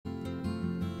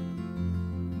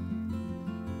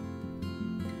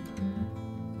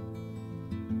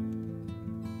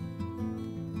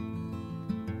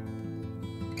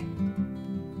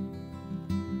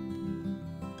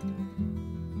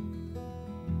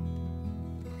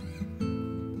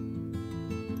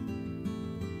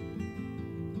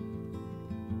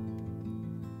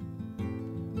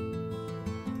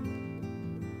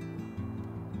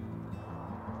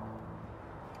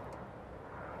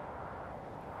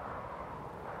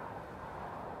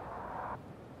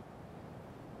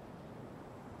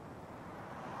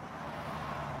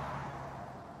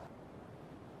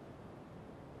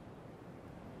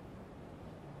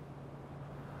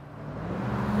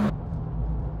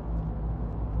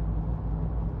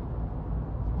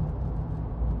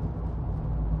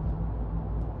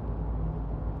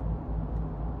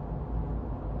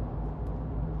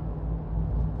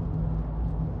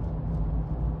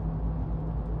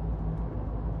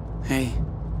Hey.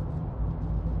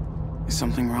 Is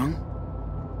something wrong?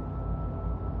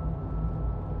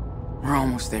 We're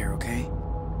almost there, okay?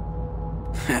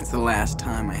 That's the last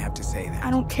time I have to say that.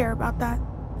 I don't care about that.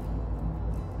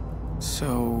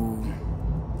 So...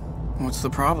 what's the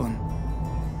problem?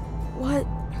 What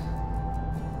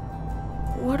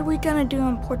are we gonna do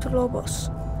in Puerto Lobos?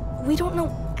 We don't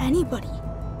know anybody.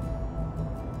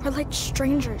 We're like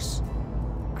strangers.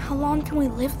 How long can we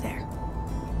live there?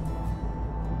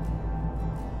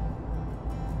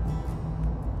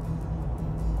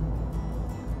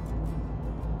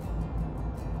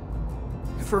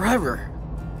 Forever.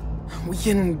 We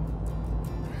can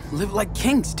live like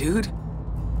kings, dude.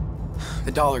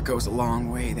 The dollar goes a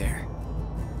long way there.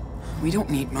 We don't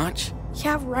need much.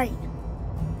 Yeah, right.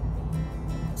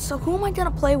 So who am I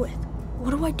gonna play with?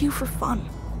 What do I do for fun?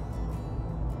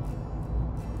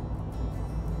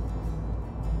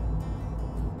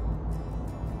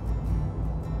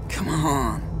 Come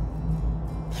on.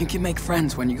 You can make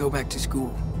friends when you go back to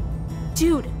school.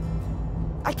 Dude,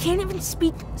 I can't even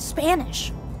speak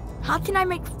Spanish. How can I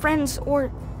make friends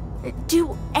or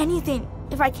do anything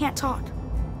if I can't talk?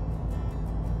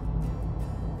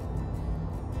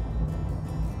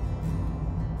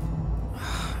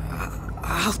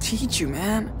 I'll teach you,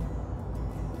 man.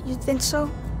 You think so?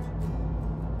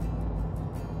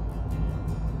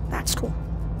 That's cool.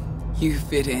 You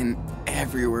fit in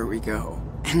everywhere we go.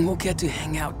 And we'll get to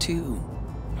hang out too.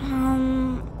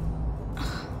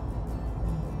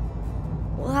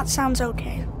 Well, that sounds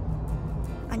okay.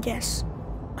 I guess.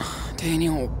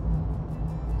 Daniel,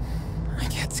 I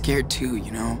get scared too,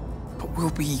 you know? But we'll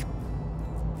be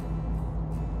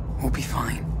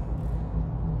fine.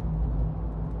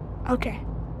 Okay.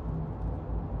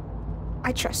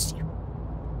 I trust you.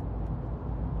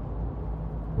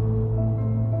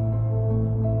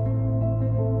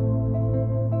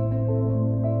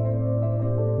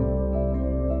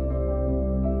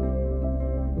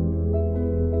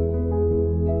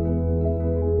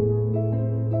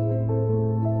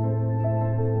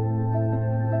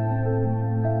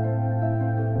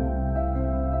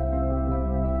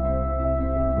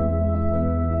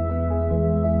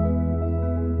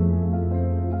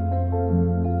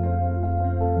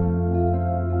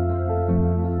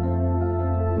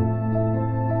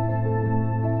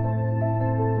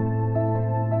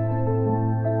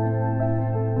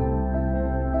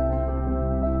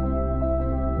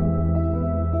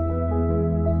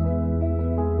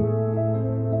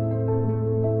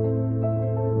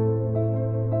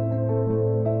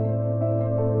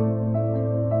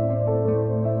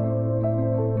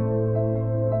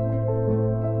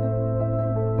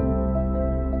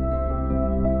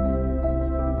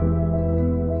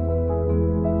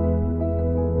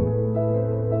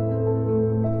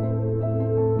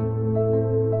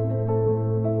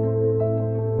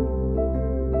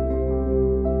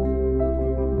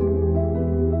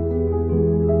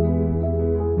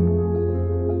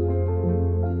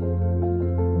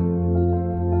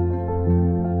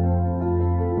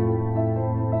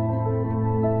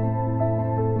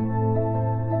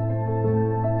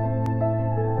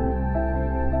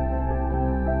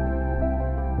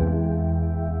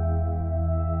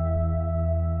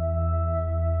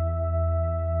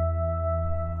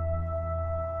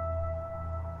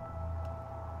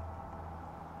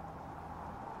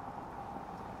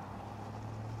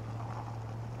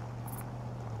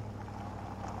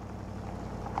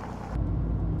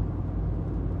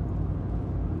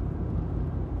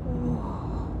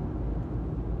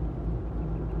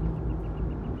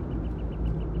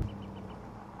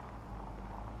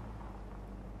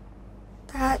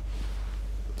 That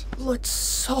looks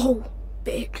so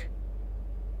big.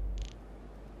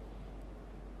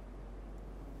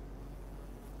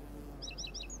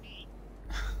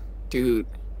 Dude,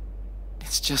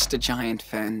 it's just a giant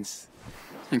fence.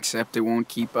 Except it won't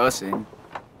keep us in.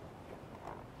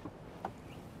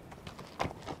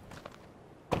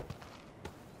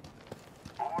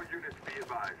 All units be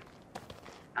advised.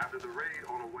 After the raid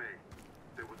on the way,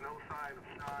 there was no sign of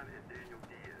Sean and Daniel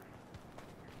Diaz.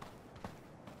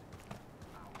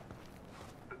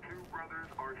 The two brothers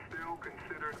are still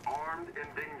considered armed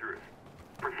and dangerous.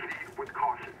 Proceed with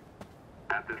caution.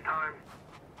 At this time,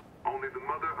 only the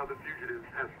mother of the fugitives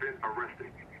has been arrested.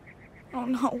 Oh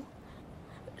no.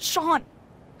 Sean,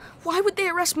 why would they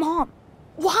arrest Mom?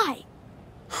 Why?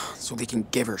 So they can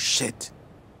give her shit.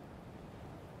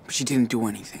 But she didn't do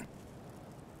anything.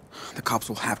 The cops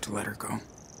will have to let her go.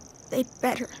 They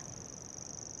better.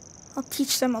 I'll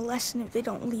teach them a lesson if they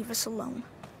don't leave us alone.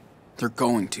 They're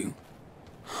going to.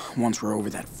 Once we're over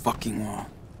that fucking wall.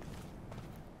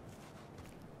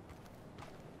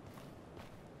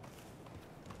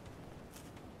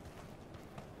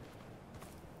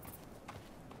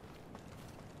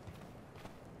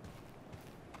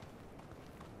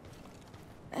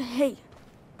 Hey,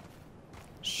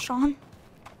 Sean,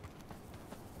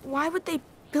 why would they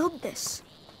build this?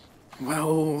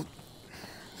 Well,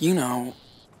 you know,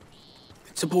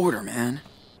 it's a border, man.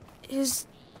 Is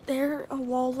there a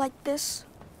wall like this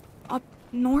up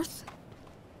north?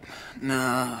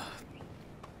 Nah,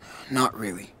 not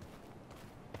really.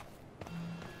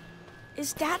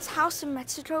 Is Dad's house in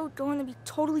Mexico going to be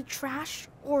totally trashed,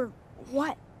 or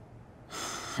what?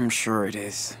 I'm sure it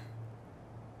is.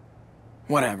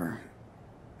 Whatever.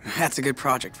 That's a good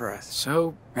project for us.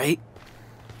 So, right?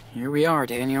 Here we are,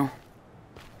 Daniel.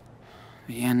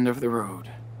 The end of the road.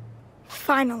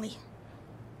 Finally.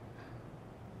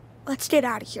 Let's get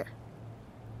out of here.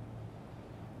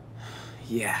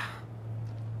 Yeah.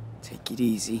 Take it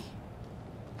easy.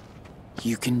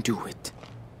 You can do it.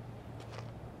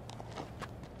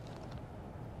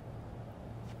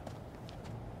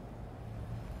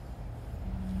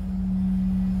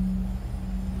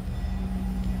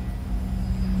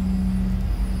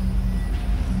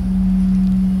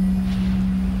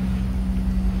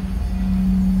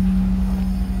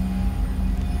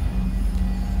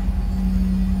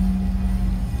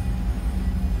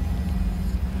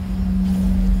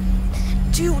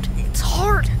 Dude, it's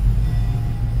hard.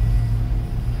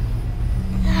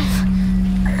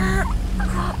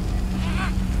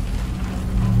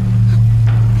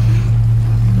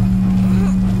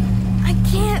 I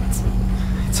can't.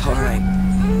 It's all right.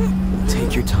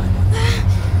 Take your time.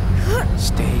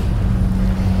 Stay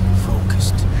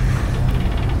focused.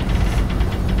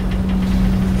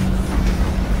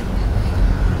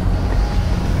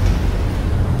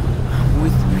 I'm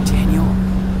with you, Daniel.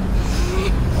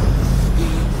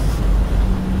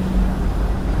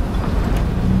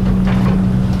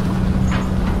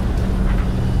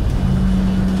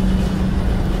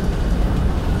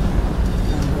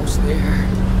 Almost there.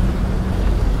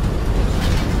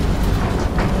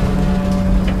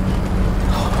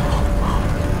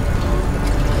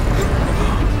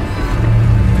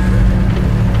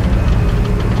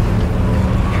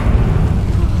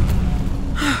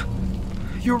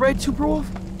 You alright, Superwolf?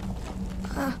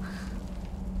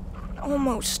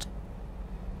 Almost.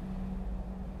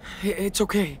 It's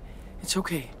okay. It's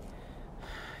okay.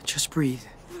 Just breathe.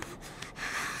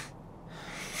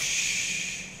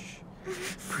 Shh.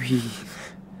 Breathe.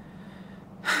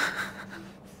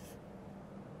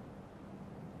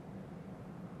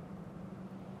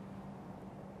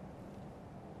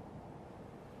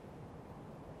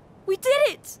 We did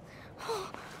it!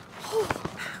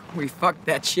 We fucked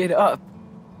that shit up.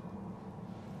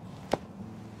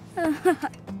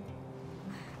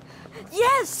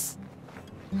 Yes!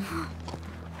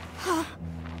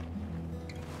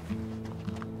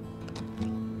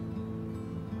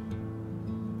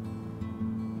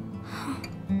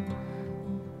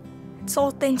 It's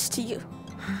all thanks to you.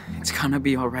 It's gonna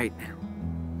be alright now.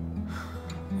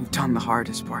 We've done the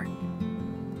hardest part.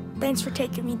 Thanks for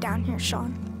taking me down here,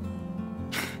 Sean.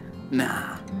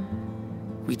 Nah.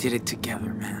 We did it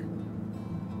together, man.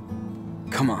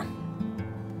 Come on.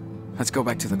 Let's go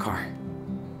back to the car.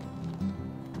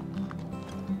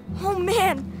 Oh,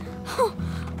 man!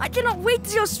 I cannot wait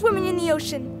to go swimming in the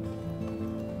ocean.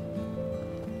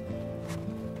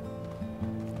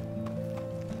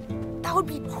 That would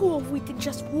be cool if we could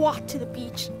just walk to the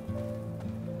beach.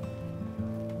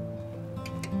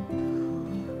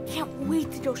 Can't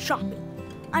wait to go shopping.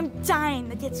 I'm dying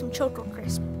to get some Choco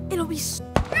Crisp. It'll be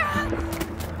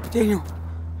Daniel!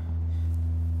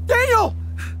 Daniel!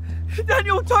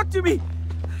 Daniel, talk to me!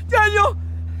 Daniel!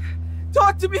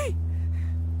 Talk to me!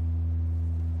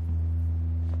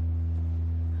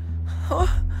 Huh?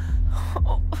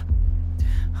 Oh.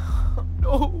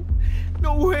 No.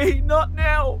 No way, not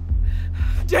now!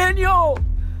 Daniel!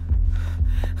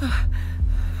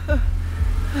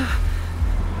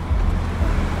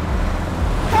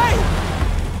 Hey!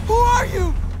 Who are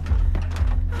you?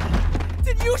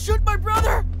 Did you shoot my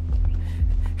brother?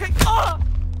 Hey,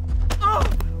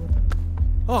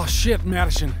 Oh shit,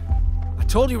 Madison. I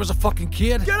told you he was a fucking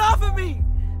kid. Get off of me!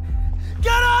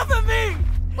 Get off of me!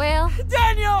 Well,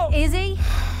 Daniel! is he?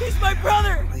 He's my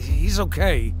brother! He's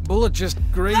okay. Bullet just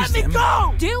grazed Let me him.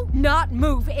 go! Do not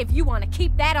move if you want to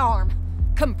keep that arm.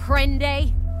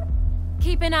 Comprende?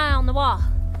 Keep an eye on the wall.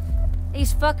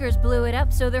 These fuckers blew it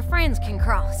up so their friends can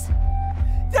cross.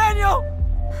 Daniel!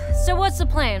 So what's the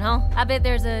plan, huh? I bet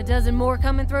there's a dozen more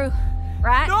coming through,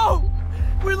 right? No!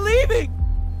 We're leaving!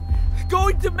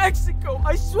 Going to Mexico,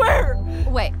 I swear!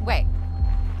 Wait.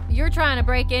 You're trying to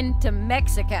break into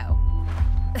Mexico.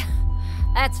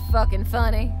 That's fucking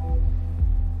funny.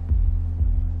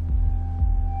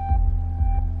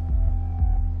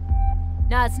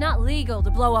 Now, it's not legal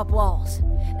to blow up walls.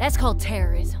 That's called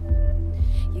terrorism.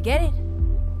 You get it?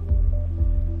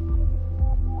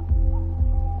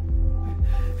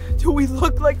 Do we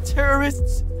look like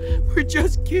terrorists? We're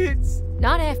just kids.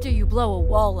 Not after you blow a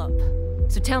wall up.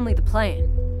 So tell me the plan.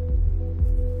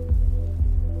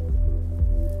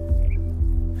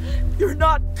 You're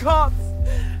not cops.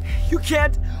 You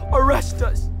can't arrest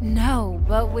us. No,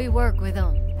 but we work with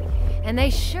them. And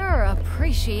they sure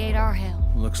appreciate our help.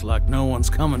 Looks like no one's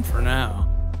coming for now.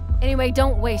 Anyway,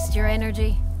 don't waste your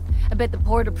energy. I bet the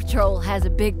Border Patrol has a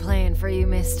big plan for you,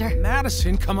 mister.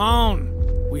 Madison, come on.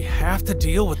 We have to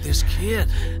deal with this kid.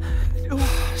 No,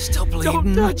 Still bleeding.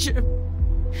 don't touch him.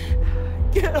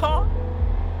 Get off.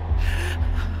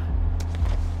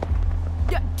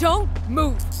 Don't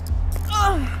move.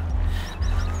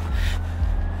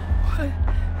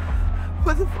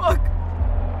 What the fuck?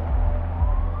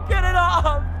 Get it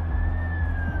off.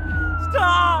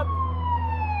 Stop.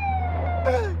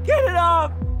 Get it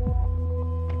off.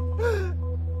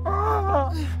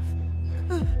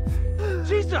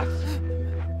 Jesus!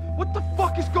 What the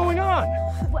fuck is going on?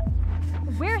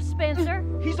 Where's Spencer?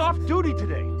 He's off duty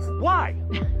today. Why?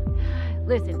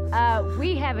 Listen,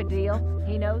 we have a deal.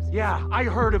 He knows. Yeah, I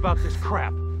heard about this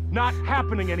crap. Not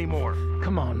happening anymore.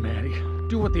 Come on, Maddie.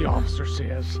 Do what the officer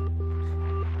says.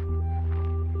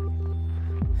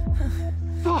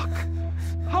 Fuck!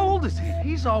 How old is he?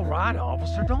 He's all right,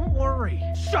 officer. Don't worry.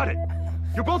 Shut it!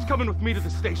 You're both coming with me to the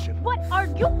station. What? Are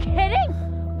you kidding?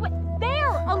 What?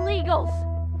 They're illegals.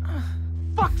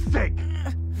 Fuck's sake!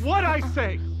 What'd I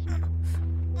say?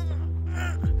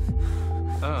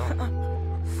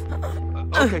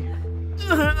 Okay.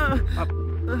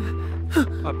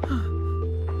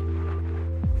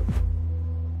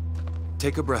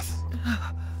 Take a breath.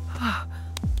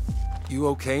 You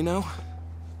okay now?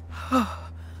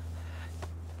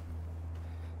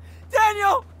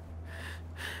 Daniel!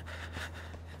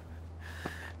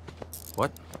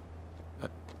 What?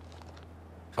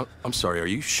 I'm sorry, are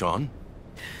you Sean?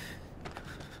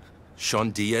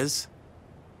 Sean Diaz?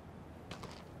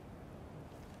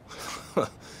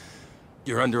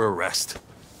 You're under arrest.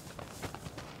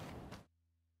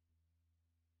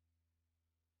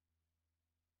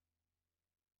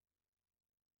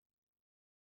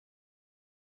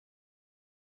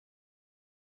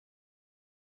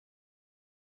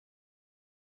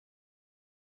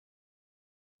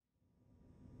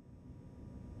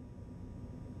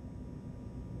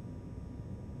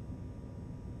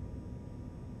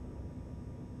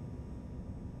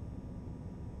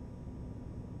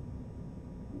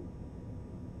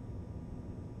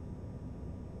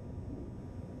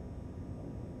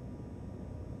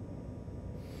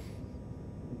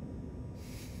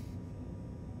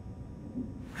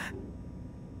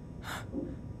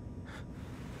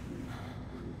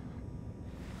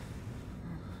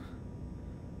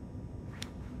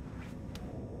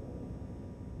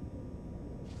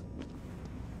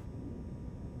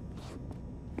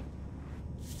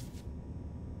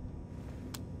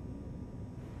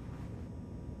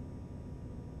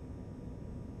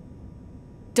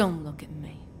 Don't look at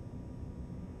me.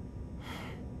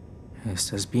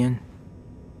 ¿Estás bien?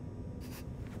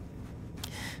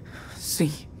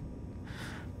 Sí.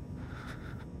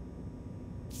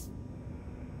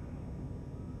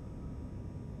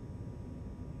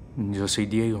 Yo soy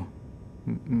Diego.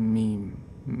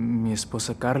 Mi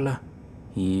esposa Carla.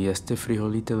 Y este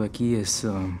frijolito de aquí es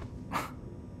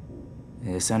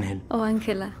Ángel. Oh,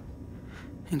 Ángela.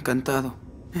 Encantado.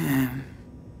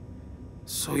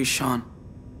 Soy Sean.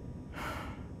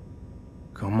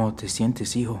 ¿Cómo te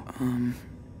sientes, hijo?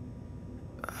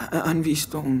 ¿Han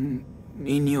visto un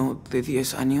niño de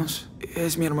 10 años?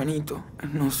 Es mi hermanito.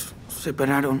 Nos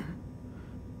separaron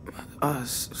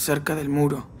cerca del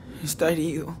muro. Está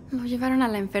herido. Lo llevaron a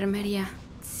la enfermería.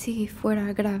 Si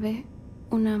fuera grave,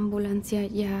 una ambulancia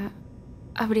ya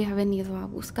habría venido a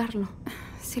buscarlo.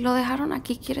 Si lo dejaron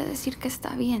aquí, quiere decir que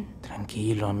está bien.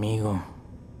 Tranquilo, amigo.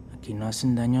 Aquí no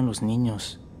hacen daño a los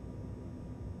niños.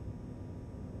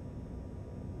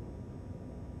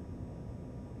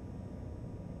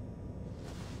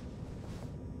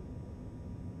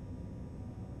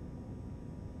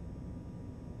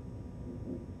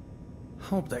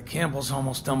 Hope that Campbell's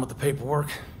almost done with the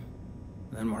paperwork.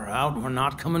 Then we're out and we're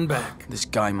not coming back. This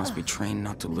guy must be trained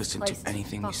not to listen to Place is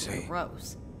anything we fucking say.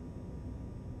 gross.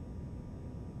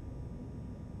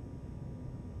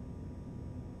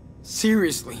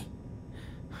 Seriously.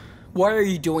 Why are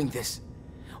you doing this?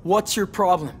 What's your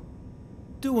problem?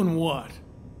 Doing what?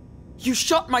 You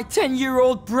shot my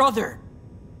 10-year-old brother!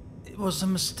 It was a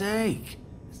mistake.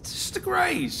 It's just a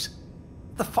graze.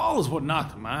 The fall is what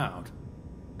knocked him out.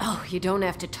 Oh, you don't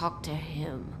have to talk to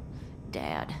him.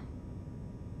 Dad.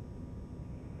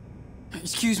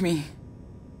 Excuse me.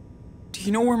 Do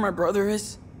you know where my brother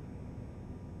is?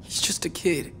 He's just a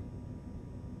kid.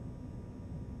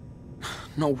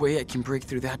 No way I can break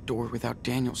through that door without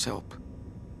Daniel's help.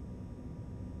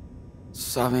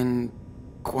 ¿Saben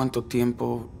cuánto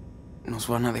tiempo nos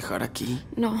van a dejar aquí?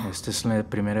 No. Esta es la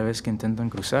primera vez que intentan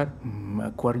cruzar. Me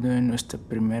acuerdo de nuestra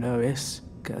primera vez.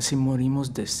 Casi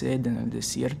morimos de sed en el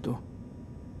desierto.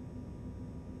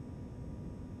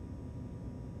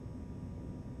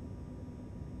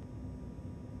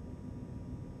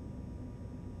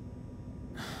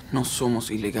 No somos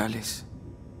ilegales.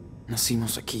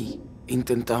 Nacimos aquí.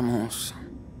 Intentamos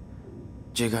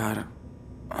llegar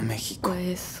a México.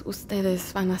 Pues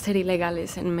ustedes van a ser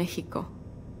ilegales en México.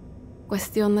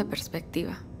 Cuestión de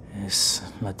perspectiva. Es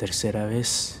la tercera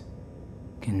vez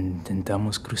que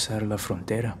intentamos cruzar la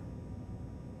frontera.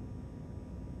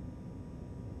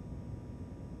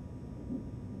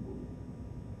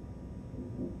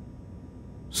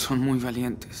 Son muy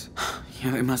valientes. Y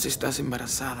además estás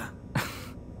embarazada.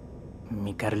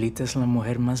 Mi Carlita es la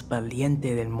mujer más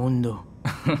valiente del mundo.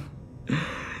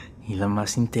 Y la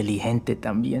más inteligente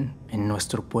también. En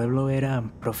nuestro pueblo era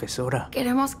profesora.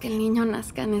 Queremos que el niño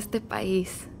nazca en este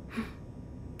país.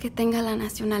 Que tenga la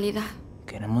nacionalidad.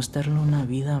 Queremos darle una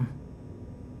vida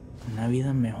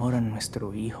mejor a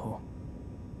nuestro hijo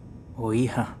o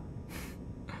hija.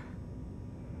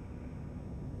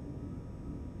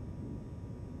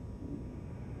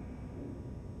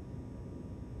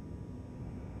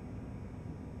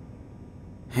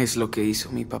 Es lo que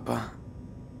hizo mi papá.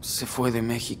 Se fue de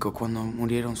México cuando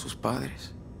murieron sus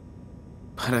padres.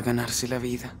 Para ganarse la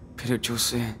vida. Pero yo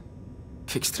sé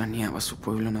que extrañaba su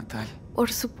pueblo natal.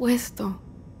 Por supuesto.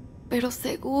 Pero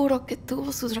seguro que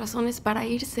tuvo sus razones para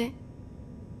irse.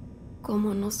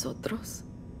 Como nosotros.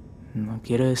 No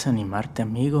quiero desanimarte,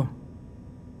 amigo.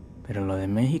 Pero lo de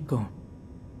México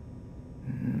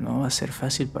no va a ser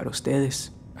fácil para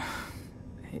ustedes.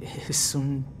 Es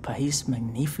un país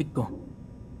magnífico.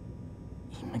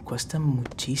 Y me cuesta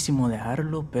muchísimo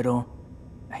dejarlo, pero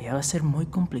allá va a ser muy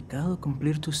complicado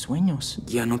cumplir tus sueños.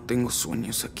 Ya no tengo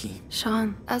sueños aquí.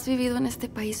 Sean, has vivido en este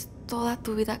país toda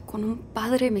tu vida con un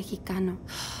padre mexicano.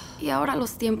 Y ahora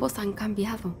los tiempos han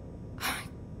cambiado.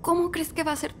 ¿Cómo crees que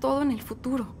va a ser todo en el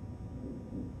futuro?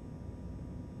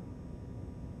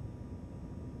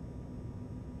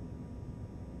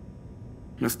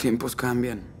 Los tiempos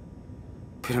cambian.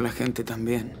 Pero la gente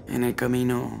también. En el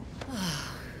camino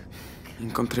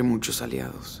encontré muchos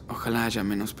aliados. Ojalá haya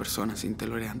menos personas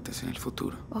intolerantes en el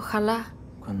futuro. Ojalá.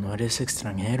 Cuando eres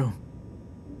extranjero,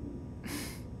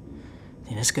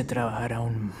 tienes que trabajar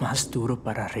aún más duro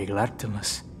para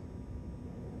arreglártelas.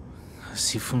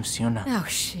 Así funciona. Oh,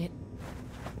 shit.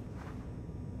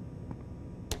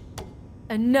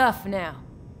 Enough now.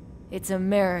 It's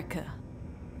America.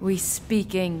 We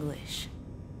speak English.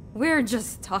 We're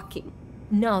just talking.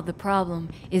 No, the problem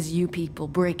is you people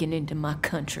breaking into my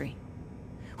country.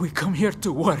 We come here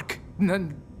to work,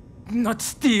 not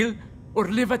steal or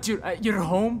live at your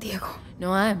home. Diego.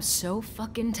 No, I am so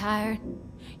fucking tired.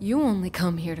 You only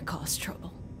come here to cause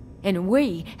trouble. And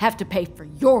we have to pay for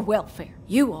your welfare.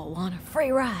 You all want a free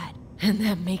ride, and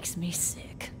that makes me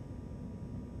sick.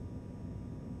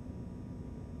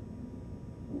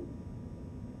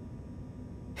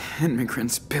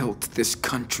 Immigrants built this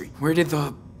country. Where did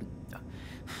the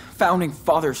founding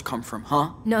fathers come from,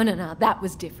 huh? No, that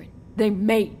was different. They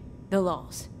made the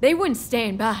laws. They wouldn't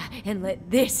stand by and let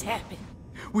this happen.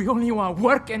 We only want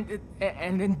work and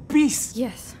peace.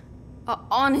 Yes. An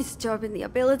honest job and the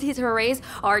ability to raise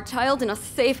our child in a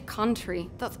safe country.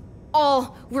 That's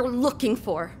all we're looking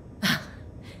for.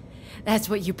 That's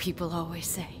what you people always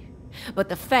say. But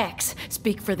the facts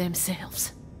speak for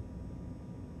themselves.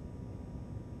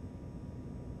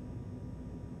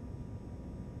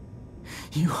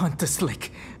 You hunt us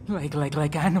like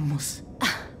animals.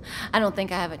 I don't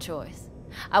think I have a choice.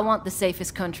 I want the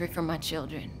safest country for my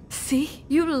children. See?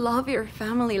 You love your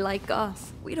family like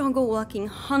us. We don't go walking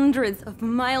hundreds of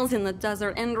miles in the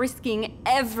desert and risking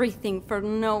everything for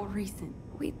no reason.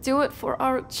 We do it for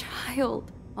our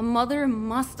child. A mother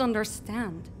must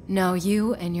understand. No,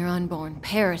 you and your unborn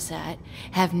parasite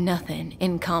have nothing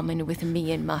in common with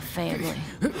me and my family.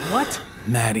 What?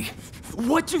 Maddie.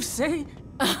 What you say?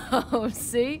 Oh,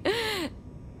 see?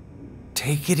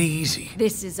 Take it easy.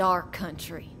 This is our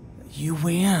country. You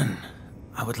win.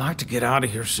 I would like to get out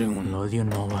of here soon. El odio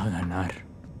no va a ganar.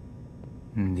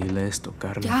 Dile esto,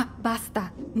 Carla. Ya,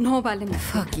 basta. No vale más.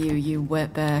 Fuck you, you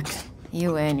wetback.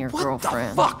 You and your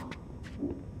girlfriend. What the fuck?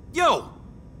 Yo!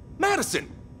 Madison!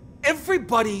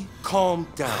 Everybody calm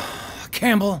down.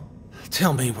 Campbell,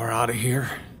 Tell me we're out of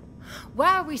here.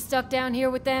 Why are we stuck down here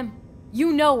with them?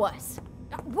 You know us.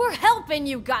 We're helping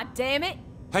you, goddammit!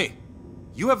 Hey,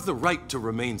 you have the right to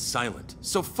remain silent,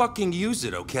 so fucking use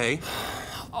it, okay?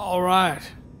 All right.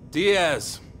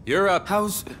 Diaz, you're up.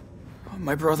 How's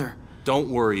my brother? Don't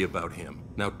worry about him.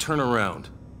 Now turn around.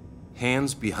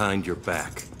 Hands behind your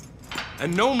back.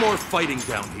 And no more fighting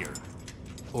down here,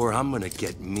 or I'm gonna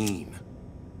get mean.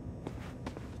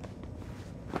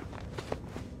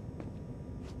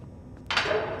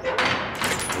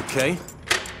 Okay?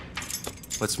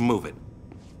 Let's move it.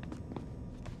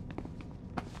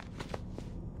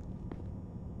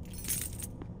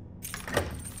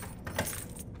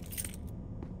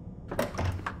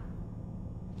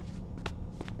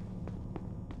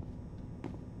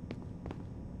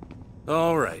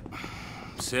 All right.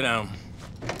 Sit down.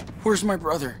 Where's my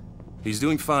brother? He's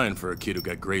doing fine for a kid who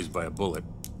got grazed by a bullet.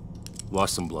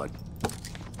 Lost some blood.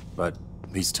 But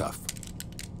he's tough.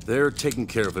 They're taking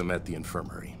care of him at the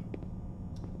infirmary.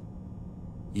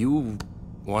 You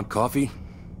want coffee?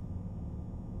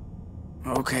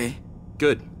 Okay.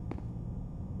 Good.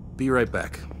 Be right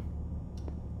back.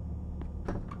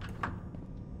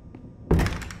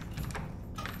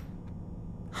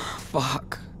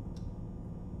 Fuck.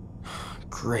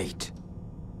 Great.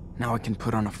 Now I can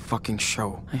put on a fucking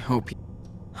show. I hope he...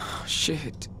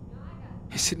 Shit.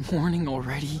 Is it morning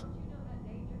already?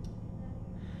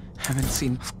 Haven't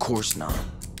seen... Of course not.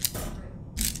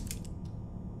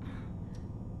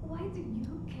 Why do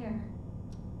you care?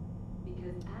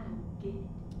 Because I don't get it.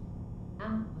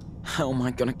 How am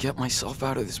I gonna get myself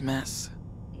out of this mess?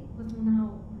 It was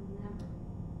now or never.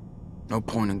 No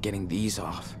point in getting these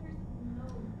off.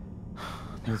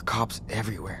 There are cops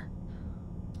everywhere.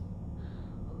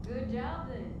 Well, good job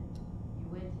then. You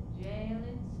went to jail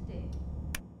instead.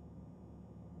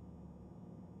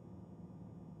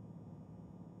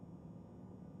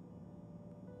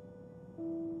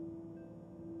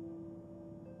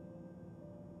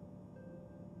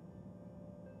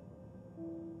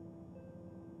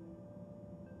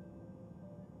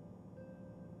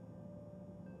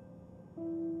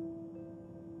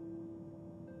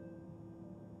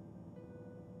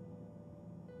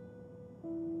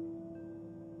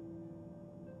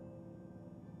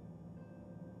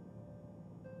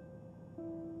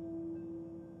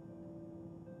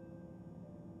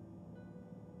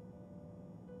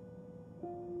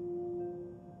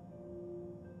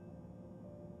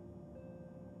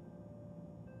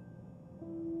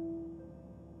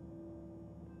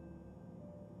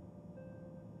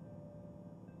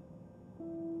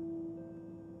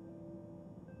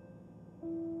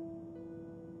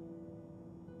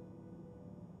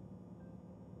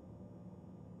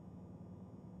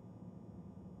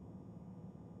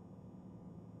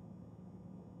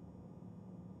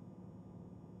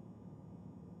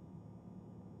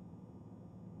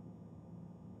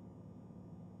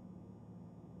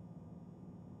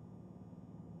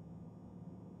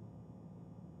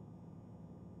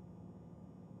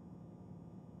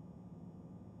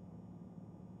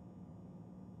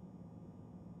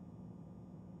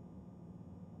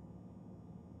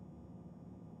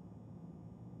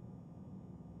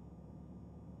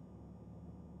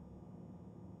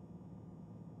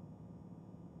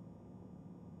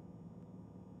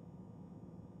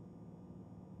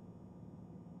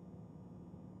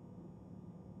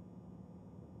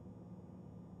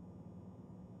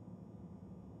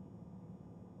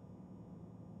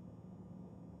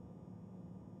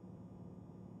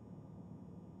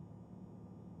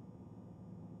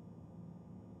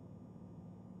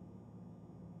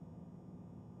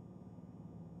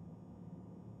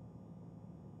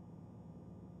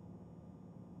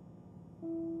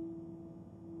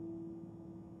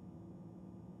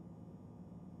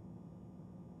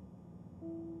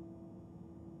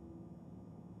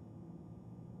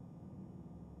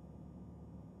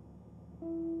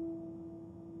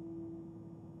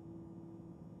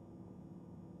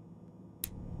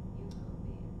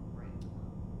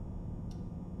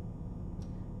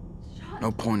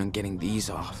 No point in getting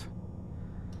these off.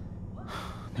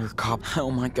 There are cops. How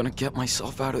am I gonna get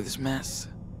myself out of this mess?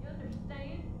 You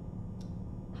understand?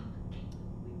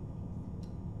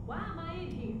 Why am I in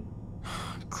here?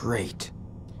 Great.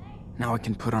 Now I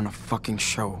can put on a fucking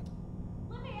show.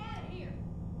 Let me out of here.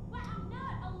 Well, I'm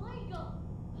not illegal.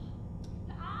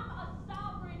 I'm a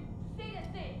sovereign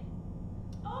citizen.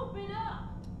 Open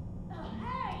up.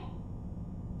 Hey!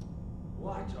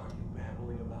 What are you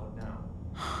babbling about now?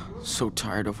 So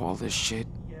tired of all this shit.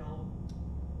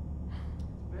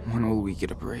 When will we get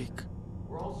a break?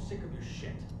 We're all sick of your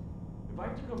shit. If I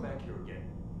have to come back here again,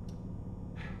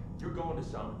 you're going to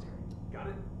solitary. Got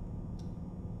it?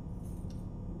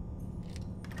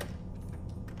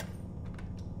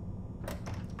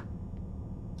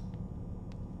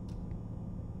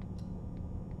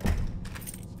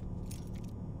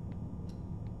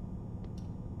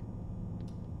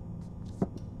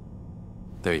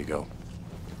 There you go.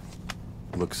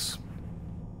 Looks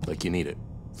like you need it.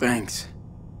 Thanks.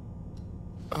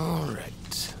 All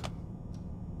right.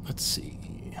 Let's see.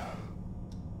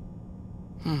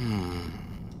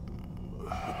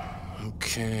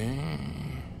 Okay.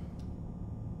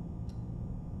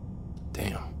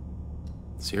 Damn.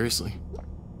 Seriously?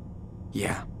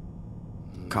 Yeah.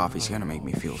 Coffee's gonna make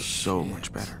me feel so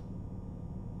much better.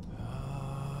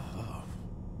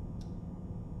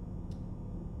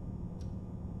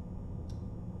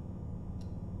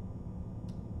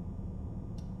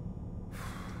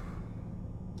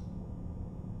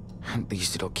 At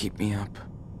least it'll keep me up.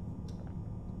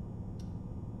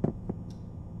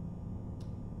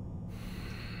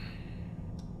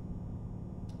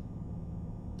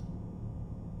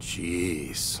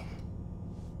 Jeez.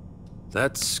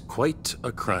 That's quite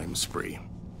a crime spree.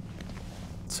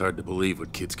 It's hard to believe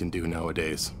what kids can do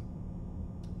nowadays.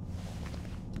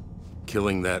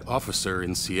 Killing that officer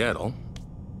in Seattle,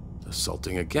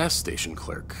 assaulting a gas station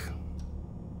clerk,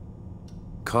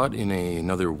 caught in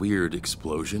another weird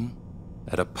explosion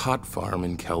at a pot farm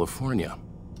in California.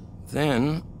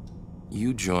 Then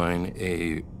you join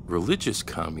a religious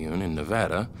commune in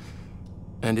Nevada,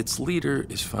 and its leader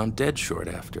is found dead short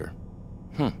after.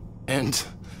 And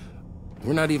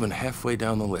we're not even halfway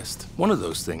down the list. One of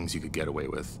those things you could get away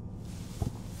with.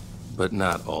 But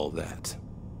not all that.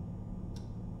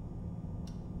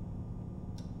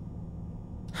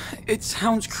 It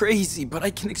sounds crazy, but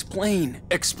I can explain.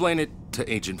 Explain it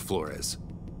to Agent Flores.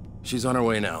 She's on her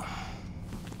way now.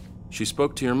 She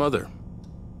spoke to your mother,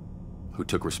 who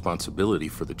took responsibility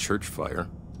for the church fire.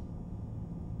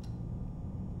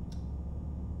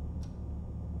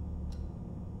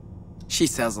 She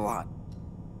says a lot.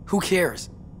 Who cares?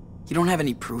 You don't have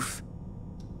any proof.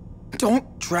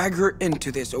 Don't drag her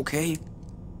into this, okay?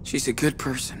 She's a good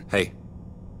person. Hey.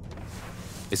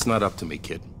 It's not up to me,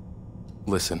 kid.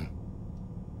 Listen.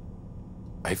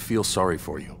 I feel sorry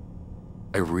for you.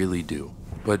 I really do.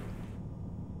 But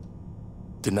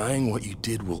denying what you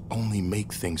did will only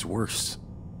make things worse.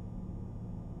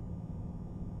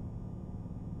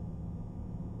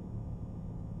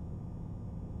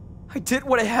 I did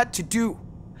what I had to do.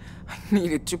 I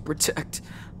needed to protect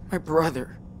my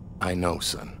brother. I know,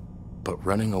 son. But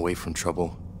running away from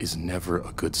trouble is never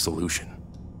a good solution.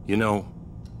 You know,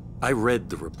 I read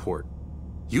the report.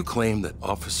 You claim that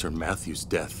Officer Matthews'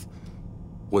 death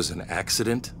was an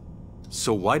accident,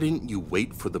 so why didn't you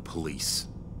wait for the police?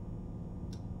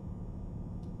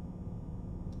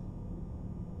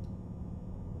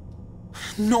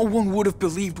 No one would have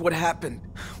believed what happened.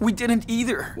 We didn't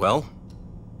either. Well,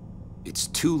 it's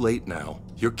too late now.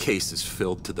 Your case is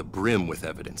filled to the brim with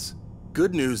evidence.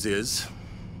 Good news is,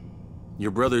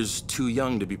 your brother's too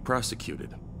young to be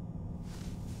prosecuted.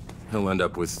 He'll end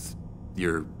up with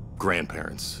your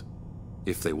grandparents,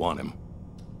 if they want him.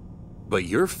 But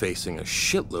you're facing a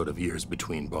shitload of years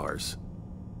between bars.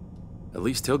 At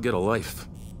least he'll get a life.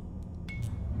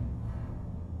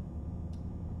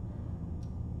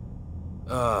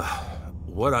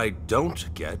 What I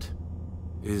don't get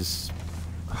is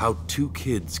how two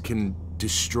kids can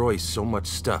destroy so much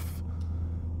stuff.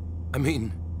 I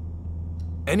mean,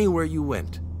 anywhere you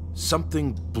went,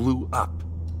 something blew up.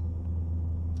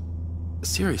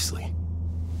 Seriously.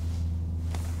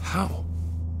 How?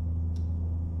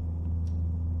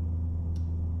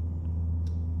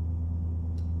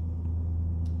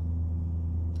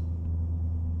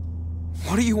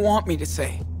 What do you want me to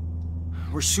say?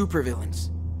 We're supervillains.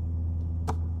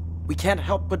 We can't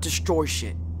help but destroy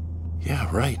shit. Yeah,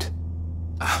 right.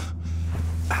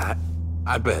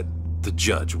 I bet the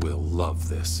judge will love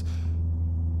this.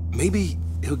 Maybe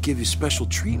he'll give you special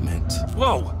treatment.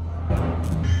 Whoa!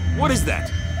 What is that?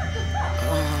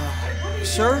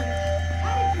 Sir?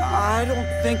 I don't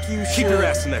think you should... Keep your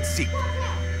ass in that seat.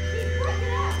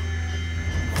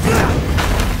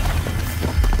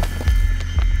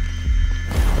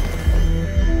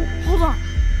 Hold on.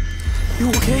 You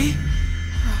okay?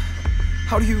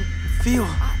 How do you feel?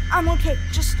 I'm okay.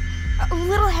 Just a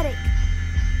little headache.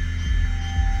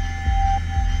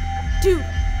 Dude,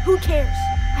 who cares?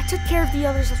 I took care of the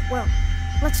others as well.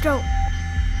 Let's go.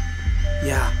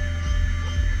 Yeah.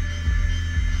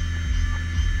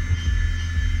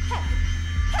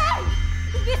 Hey!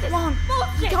 This is Come on,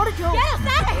 bullshit! we gotta go. Get us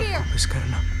out of here! Pues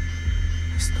Carla,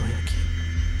 estoy aquí.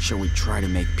 Shall we try to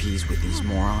make peace with these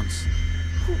morons?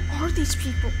 Who are these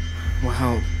people?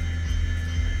 Well,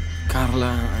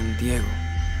 Carla and Diego.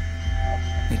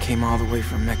 They came all the way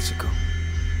from Mexico.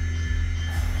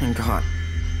 And got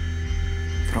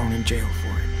thrown in jail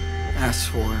for it. As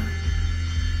for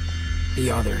the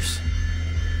others,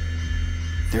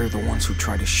 they're the ones who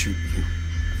tried to shoot you.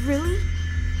 Really?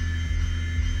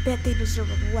 Bet they deserve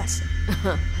a lesson.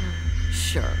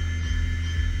 Sure.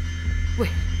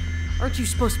 Wait, aren't you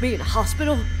supposed to be in a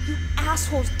hospital? You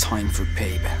assholes. Time for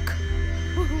payback.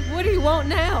 What do you want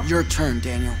now? Your turn,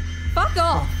 Daniel. Fuck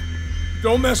off!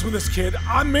 Don't mess with this kid.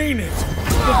 I mean it.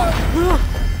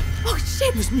 Oh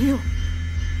shit! Dios mío.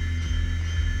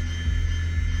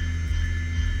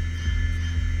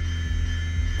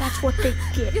 That's what they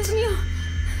get. Dios mío.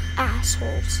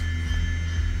 Assholes.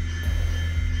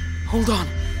 Hold on.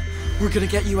 We're gonna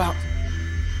get you out.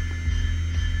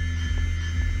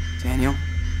 Daniel?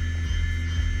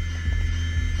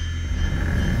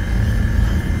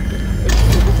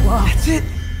 Wow. That's it.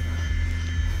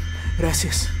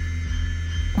 Gracias.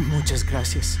 Muchas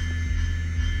gracias.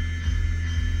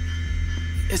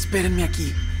 Espérenme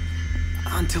aquí.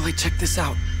 Until I check this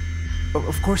out.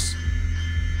 Of course.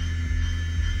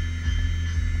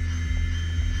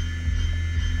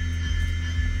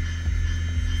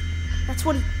 That's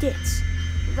what he gets,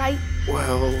 right?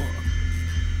 Well...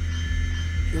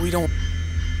 we don't...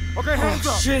 Okay, hands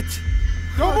up. Shit!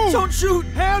 Don't move. Don't shoot!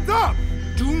 Hands up.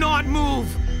 Do not move!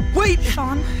 Wait!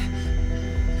 Sean?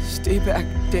 Stay back,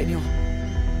 Daniel.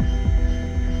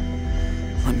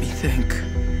 Let me think.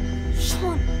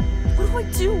 Sean, what do I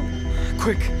do?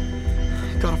 Quick.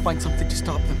 I gotta find something to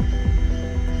stop them.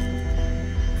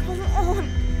 Come on.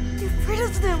 Get rid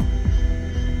of them.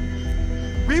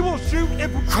 We will shoot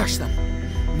if we Crush them.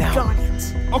 Now. Got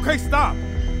it. Okay, stop.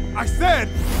 I said.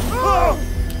 Oh!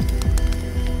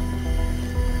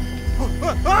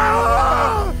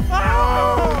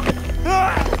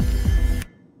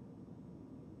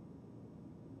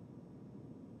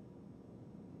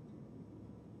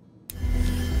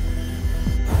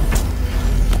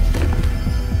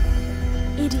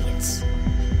 Idiots.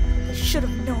 They should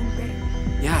have known better.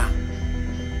 Yeah.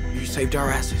 You saved our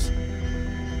asses.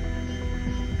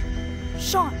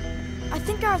 Sean, I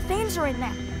think our things are in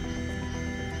now.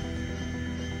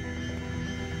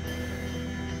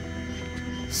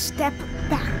 Step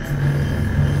back.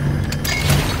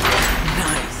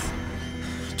 Nice.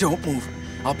 Don't move.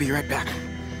 I'll be right back.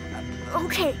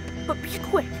 Okay, but be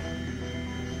quick.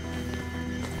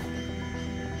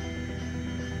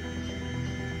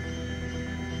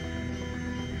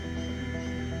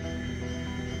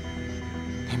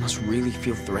 They must really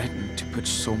feel threatened to put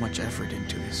so much effort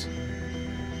into this.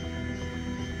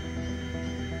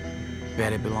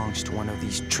 Bet it belongs to one of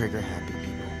these trigger-happy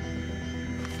people.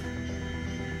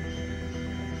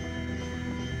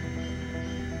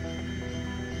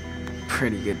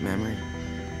 Pretty good memory.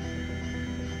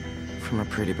 From a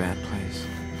pretty bad place.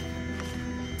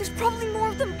 There's probably more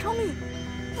of them coming.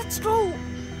 Let's go.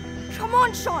 Come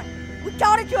on, Sean. We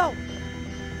gotta go.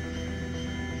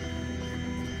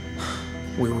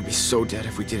 We would be so dead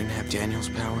if we didn't have Daniel's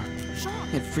power. Sean,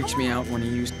 It freaks me out when he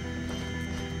used...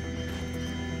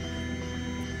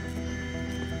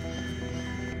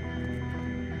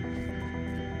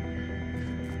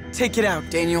 Take it out,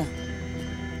 Daniel.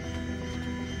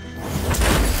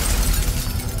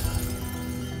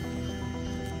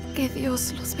 Que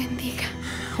Dios los bendiga.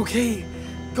 Okay,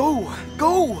 go,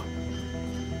 go!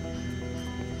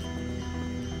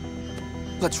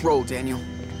 Let's roll, Daniel.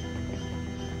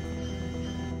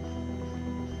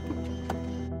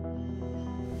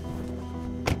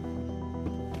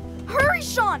 Hurry,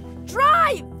 Sean!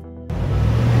 Drive!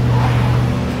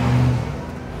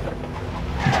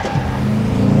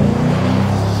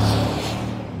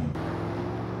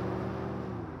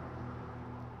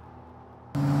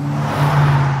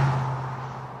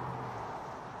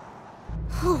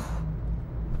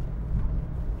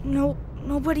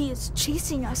 Nobody is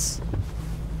chasing us.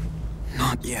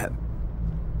 Not yet.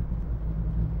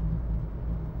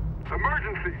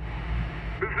 Emergency!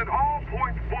 Visit all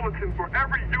points bulletin for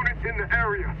every unit in the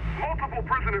area. Multiple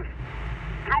prisoners,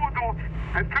 2 adults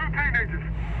and 2 teenagers,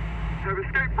 have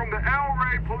escaped from the El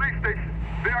Rey police station.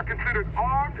 They are considered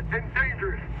armed and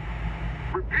dangerous.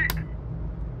 Repeat.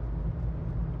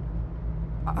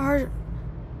 Are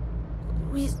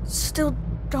we still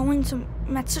going to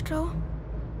Mexico?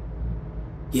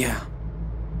 Yeah.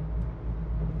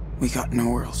 We got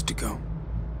nowhere else to go.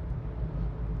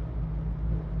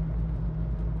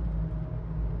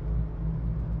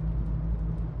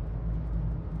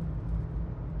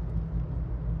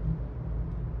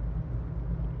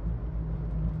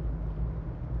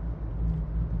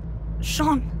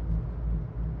 Sean,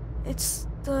 it's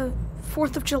the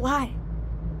 4th of July.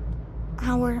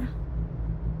 Our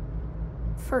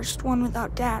first one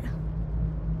without Dad.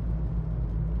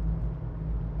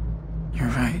 You're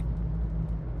right.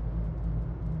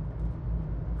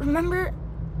 Remember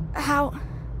how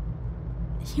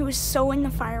He was so into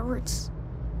fireworks.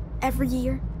 Every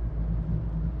year.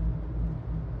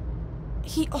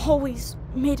 He always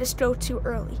made us go too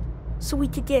early, so we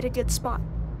could get a good spot.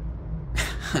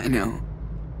 I know.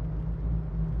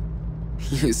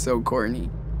 He is so corny.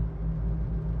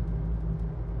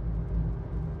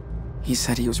 He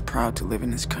said he was proud to live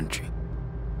in his country.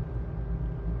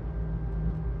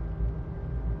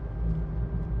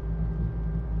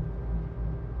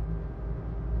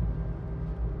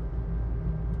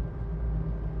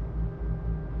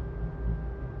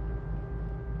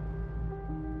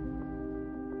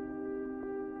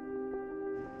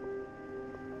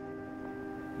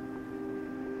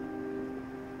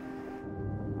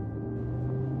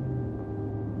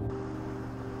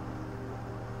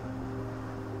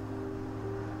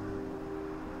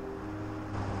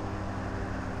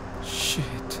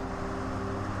 Shit.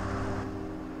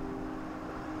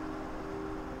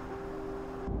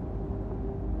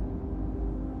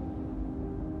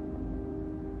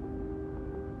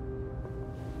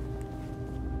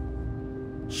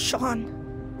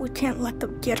 Sean, we can't let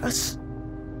them get us.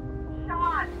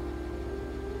 Sean!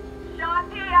 Sean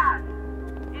Diaz!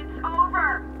 It's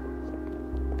over!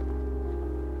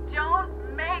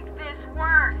 Don't make this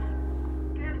worse!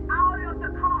 Get out of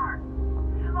the car!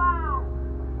 Slow!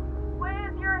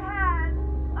 With your hands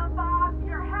above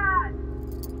your head!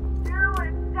 Do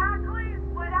exactly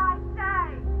what I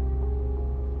say!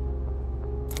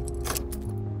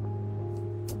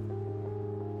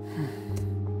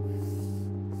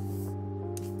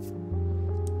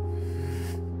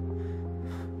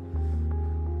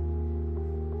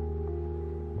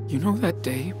 You know that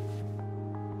day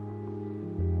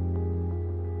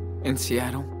in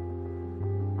Seattle?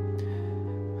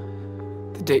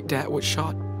 The day Dad was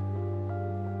shot?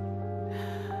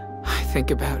 I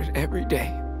think about it every day.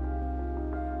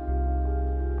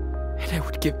 And I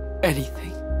would give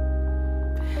anything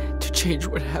to change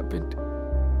what happened.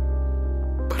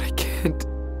 But I can't.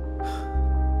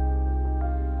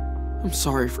 I'm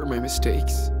sorry for my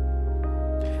mistakes.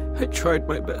 I tried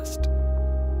my best.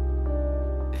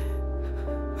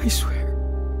 I swear.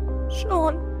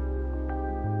 Sean.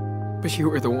 But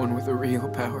you are the one with the real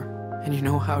power, and you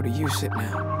know how to use it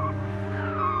now.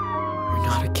 You're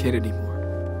not a kid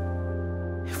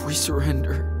anymore. If we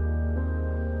surrender,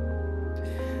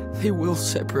 they will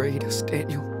separate us,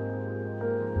 Daniel.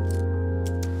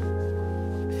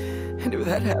 And if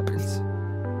that happens,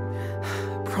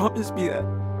 promise me that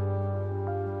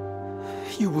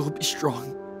you will be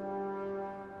strong.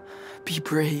 Be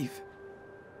brave.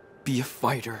 Be a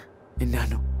fighter,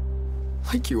 Enano,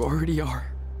 like you already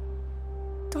are.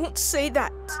 Don't say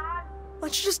that.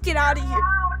 Let's just get out of here.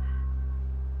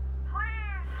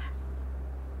 Please!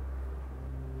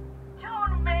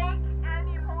 Don't make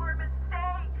any more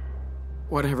mistakes!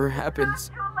 Whatever happens,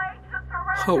 Too late to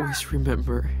surrender! always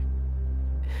remember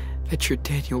that you're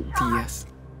Daniel Diaz.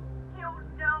 You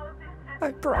know this is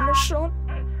I promise, Sean.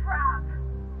 a trap.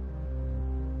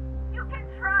 You can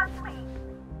trust me.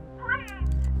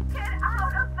 Please, get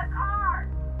out of the car.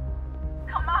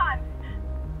 Come on.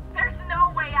 There's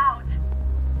no way out.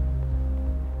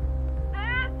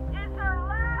 This is our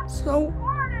last So,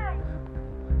 warning.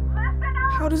 Listen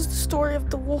up. how does the story of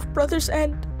the Wolf brothers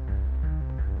end?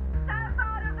 Step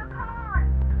out of the car.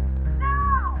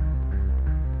 Now.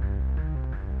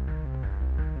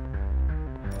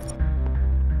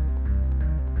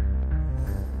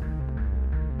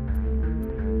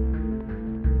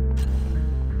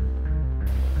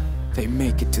 They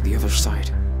make it to the other side.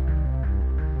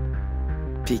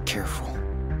 Be careful.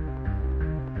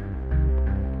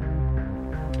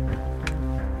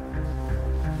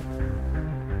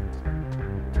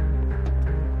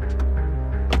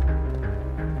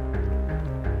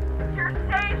 You're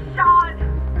safe, Sean.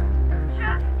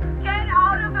 Just get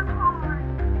out of the car.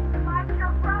 Like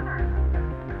your brother.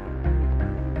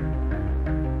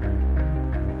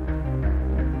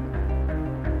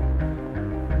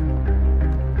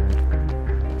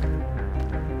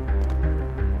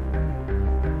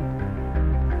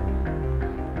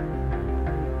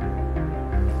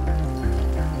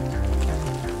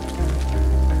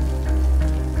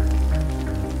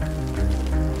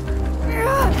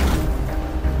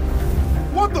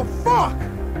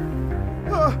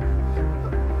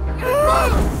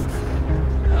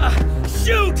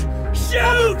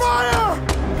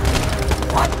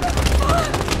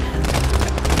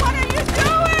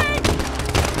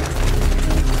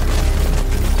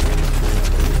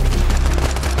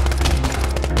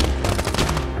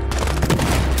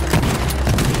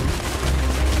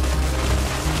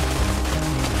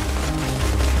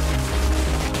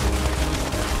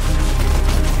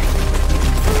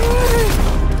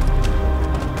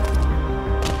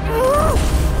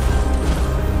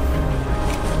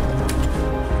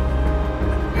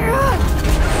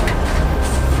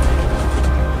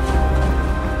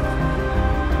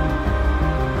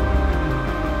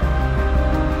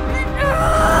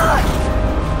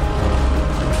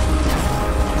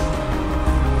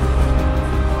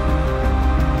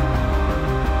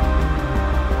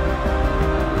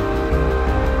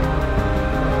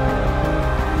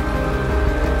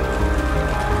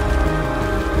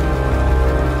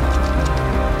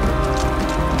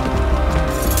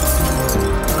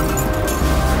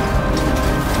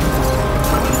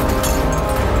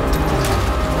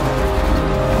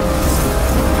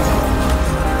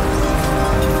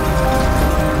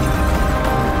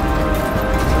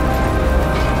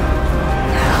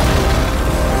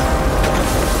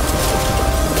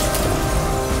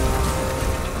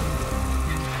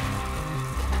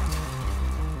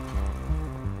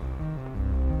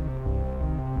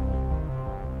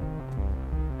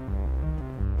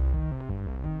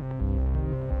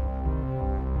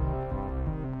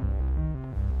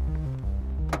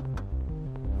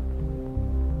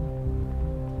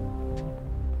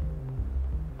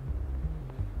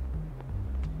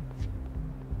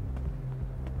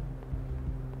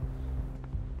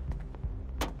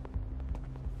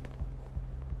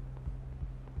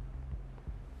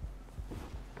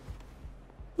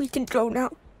 We can go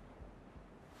now.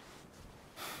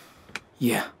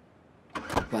 Yeah.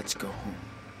 Let's go home.